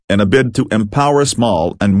In a bid to empower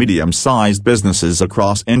small and medium-sized businesses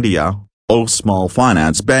across India, Small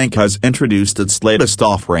Finance Bank has introduced its latest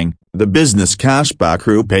offering, the Business Cashback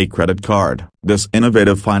Rupay credit card. This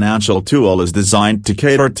innovative financial tool is designed to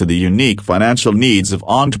cater to the unique financial needs of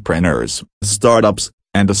entrepreneurs, startups,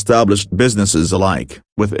 and established businesses alike.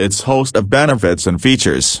 With its host of benefits and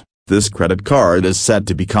features, this credit card is set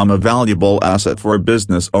to become a valuable asset for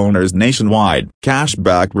business owners nationwide.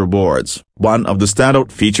 Cashback rewards. One of the standout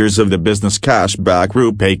features of the Business Cashback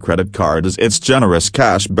Rupay credit card is its generous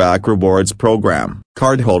cashback rewards program.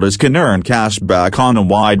 Cardholders can earn cashback on a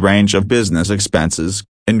wide range of business expenses,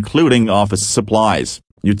 including office supplies,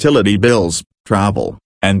 utility bills, travel,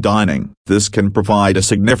 and dining. This can provide a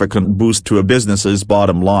significant boost to a business's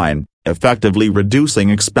bottom line, effectively reducing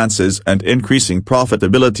expenses and increasing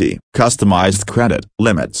profitability. Customized credit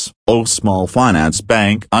limits. Small Finance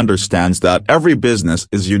Bank understands that every business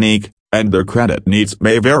is unique, and their credit needs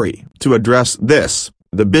may vary. To address this,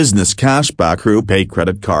 the Business Cashback Rupay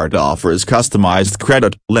credit card offers customized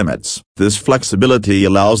credit limits. This flexibility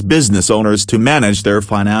allows business owners to manage their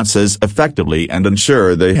finances effectively and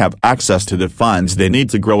ensure they have access to the funds they need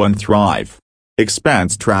to grow and thrive.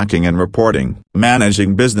 Expense tracking and reporting.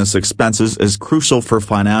 Managing business expenses is crucial for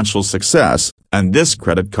financial success, and this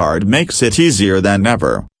credit card makes it easier than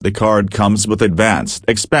ever. The card comes with advanced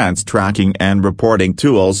expense tracking and reporting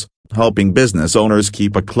tools, helping business owners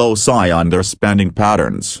keep a close eye on their spending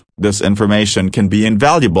patterns. This information can be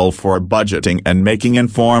invaluable for budgeting and making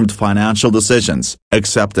informed financial decisions.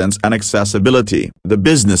 Acceptance and accessibility. The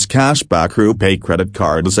Business Cashback Rupay credit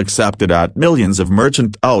card is accepted at millions of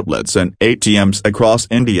merchant outlets and ATMs across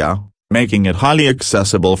India, making it highly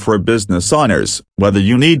accessible for business owners. Whether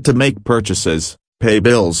you need to make purchases, pay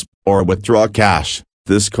bills, or withdraw cash,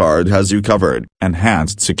 this card has you covered.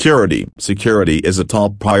 Enhanced security. Security is a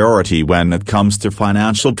top priority when it comes to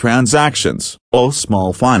financial transactions.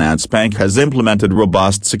 Small Finance Bank has implemented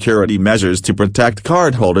robust security measures to protect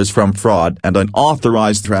cardholders from fraud and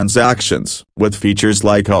unauthorized transactions. With features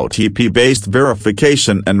like OTP-based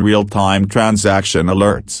verification and real-time transaction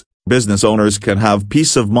alerts, business owners can have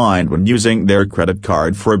peace of mind when using their credit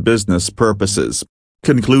card for business purposes.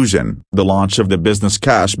 Conclusion. The launch of the Business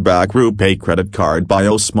Cashback Rupay credit card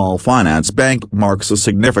by Small Finance Bank marks a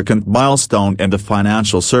significant milestone in the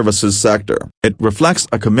financial services sector. It reflects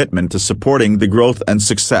a commitment to supporting the growth and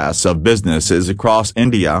success of businesses across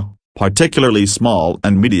India, particularly small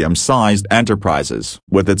and medium-sized enterprises.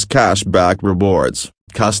 With its cashback rewards,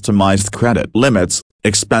 customized credit limits,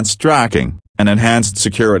 expense tracking, and enhanced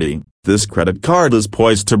security, this credit card is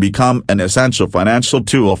poised to become an essential financial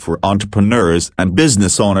tool for entrepreneurs and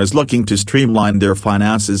business owners looking to streamline their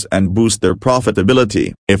finances and boost their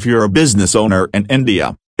profitability. If you're a business owner in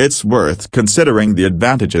India, it's worth considering the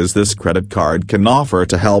advantages this credit card can offer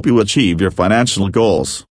to help you achieve your financial goals.